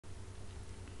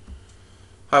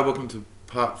Hi, welcome to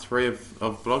part 3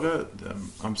 of Blogger.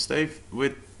 I'm Steve.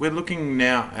 We're looking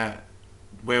now at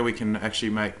where we can actually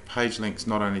make page links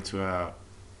not only to our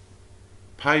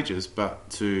pages but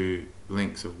to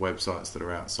links of websites that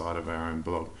are outside of our own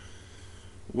blog.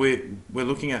 We're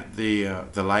looking at the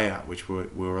layout, which we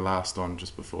were last on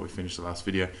just before we finished the last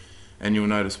video, and you'll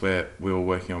notice where we were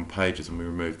working on pages and we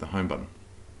removed the home button.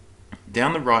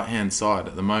 Down the right hand side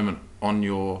at the moment on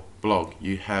your blog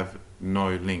you have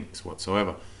no links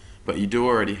whatsoever, but you do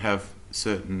already have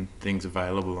certain things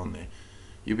available on there.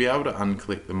 You'll be able to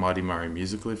unclick the Mighty Murray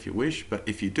musical if you wish, but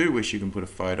if you do wish you can put a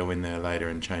photo in there later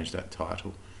and change that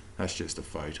title. That's just a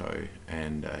photo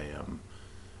and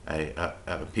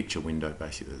a picture window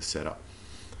basically that's set up.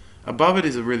 Above it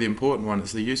is a really important one.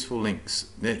 It's the useful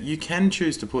links. Now, you can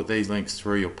choose to put these links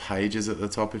through your pages at the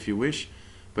top if you wish,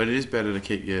 but it is better to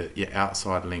keep your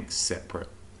outside links separate.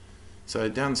 So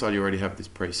down the side you already have this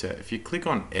preset. If you click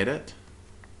on edit,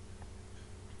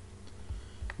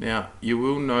 now you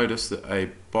will notice that a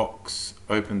box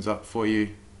opens up for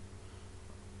you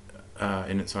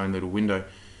in its own little window.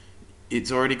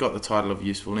 It's already got the title of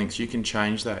useful links. You can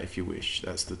change that if you wish.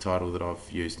 That's the title that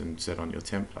I've used and set on your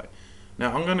template.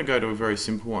 Now I'm going to go to a very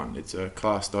simple one. It's a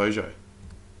class dojo,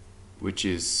 which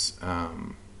is a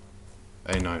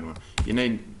known one. You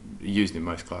need used in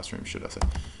most classrooms, should I say.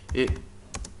 It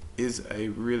is a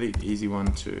really easy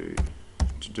one to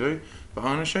do, but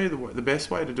I'm going to show you the best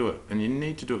way to do it, and you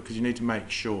need to do it because you need to make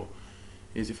sure,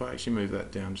 is if I actually move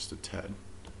that down just a tad,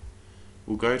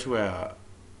 we'll go to our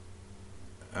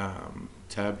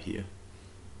tab here,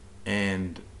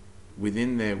 and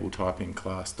within there we'll type in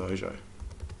class dojo.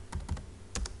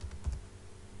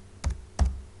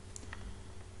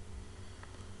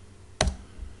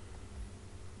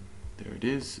 There it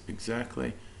is,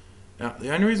 exactly. Now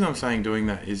the only reason I'm saying doing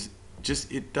that is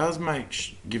just it does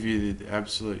give you the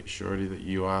absolute surety that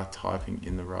you are typing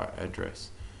in the right address.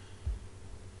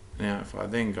 Now if I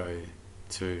then go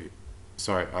to,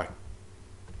 sorry, I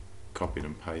copied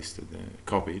and pasted there,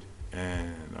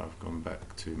 and I've gone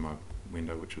back to my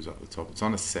window which was at the top. It's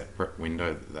on a separate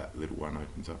window that little one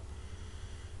opens up,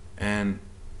 and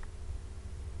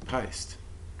paste,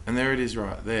 and there it is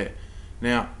right there.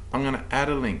 Now I'm going to add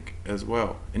a link as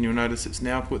well, and you'll notice it's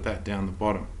now put that down the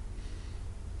bottom.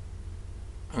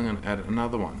 I'm going to add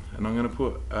another one, and I'm going to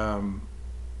put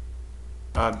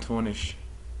Ardtornish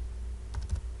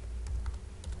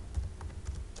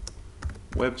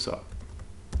website,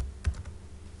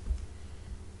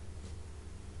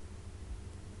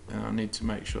 and I need to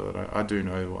make sure that I do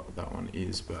know what that one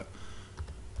is, but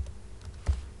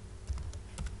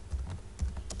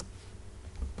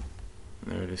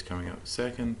there it is coming up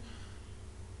second.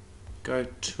 Go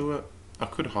to it. I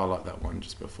could highlight that one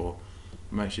just before.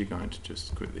 I'm actually going to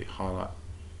just quickly highlight,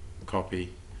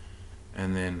 copy,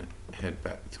 and then head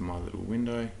back to my little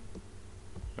window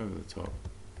over the top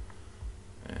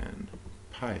and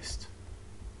paste,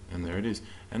 and there it is.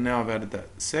 And now I've added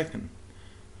that second.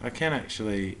 I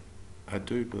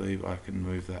do believe I can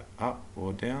move that up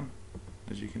or down,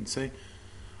 as you can see.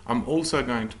 I'm also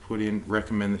going to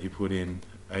recommend that you put in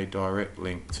a direct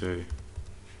link to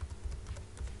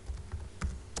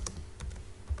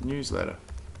newsletter.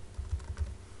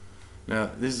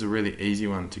 Now this is a really easy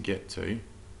one to get to.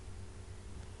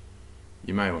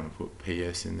 You may want to put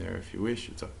PS in there if you wish,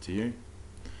 it's up to you.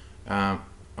 I'm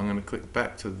going to click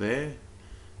back to there.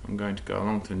 I'm going to go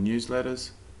along to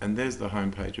newsletters, and there's the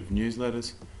home page of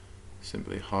newsletters.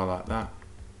 Simply highlight that,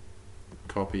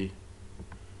 copy,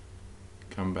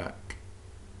 come back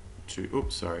to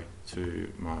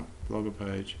my blogger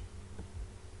page,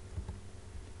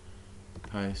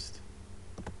 paste,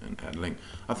 and add link.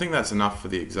 I think that's enough for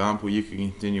the example. You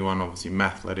can continue on, obviously,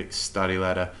 Mathletics, Study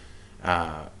Ladder,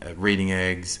 Reading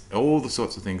Eggs, all the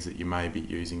sorts of things that you may be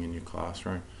using in your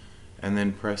classroom, and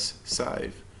then press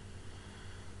save.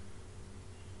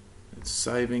 It's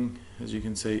saving, as you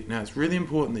can see. Now it's really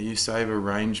important that you save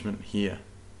arrangement here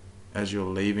as you're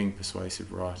leaving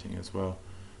persuasive writing as well,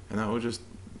 and that will just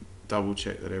double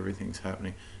check that everything's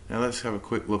happening. Now let's have a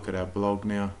quick look at our blog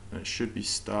now, and it should be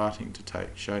starting to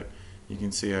take shape. You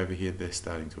can see over here they're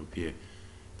starting to appear.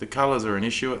 The colours are an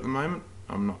issue at the moment.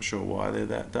 I'm not sure why they're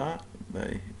that dark.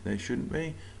 They shouldn't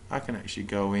be. I can actually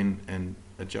go in and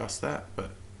adjust that,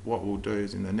 but what we'll do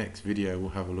is in the next video we'll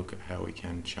have a look at how we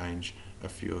can change a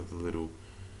few of the little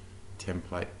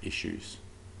template issues.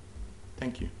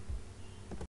 Thank you.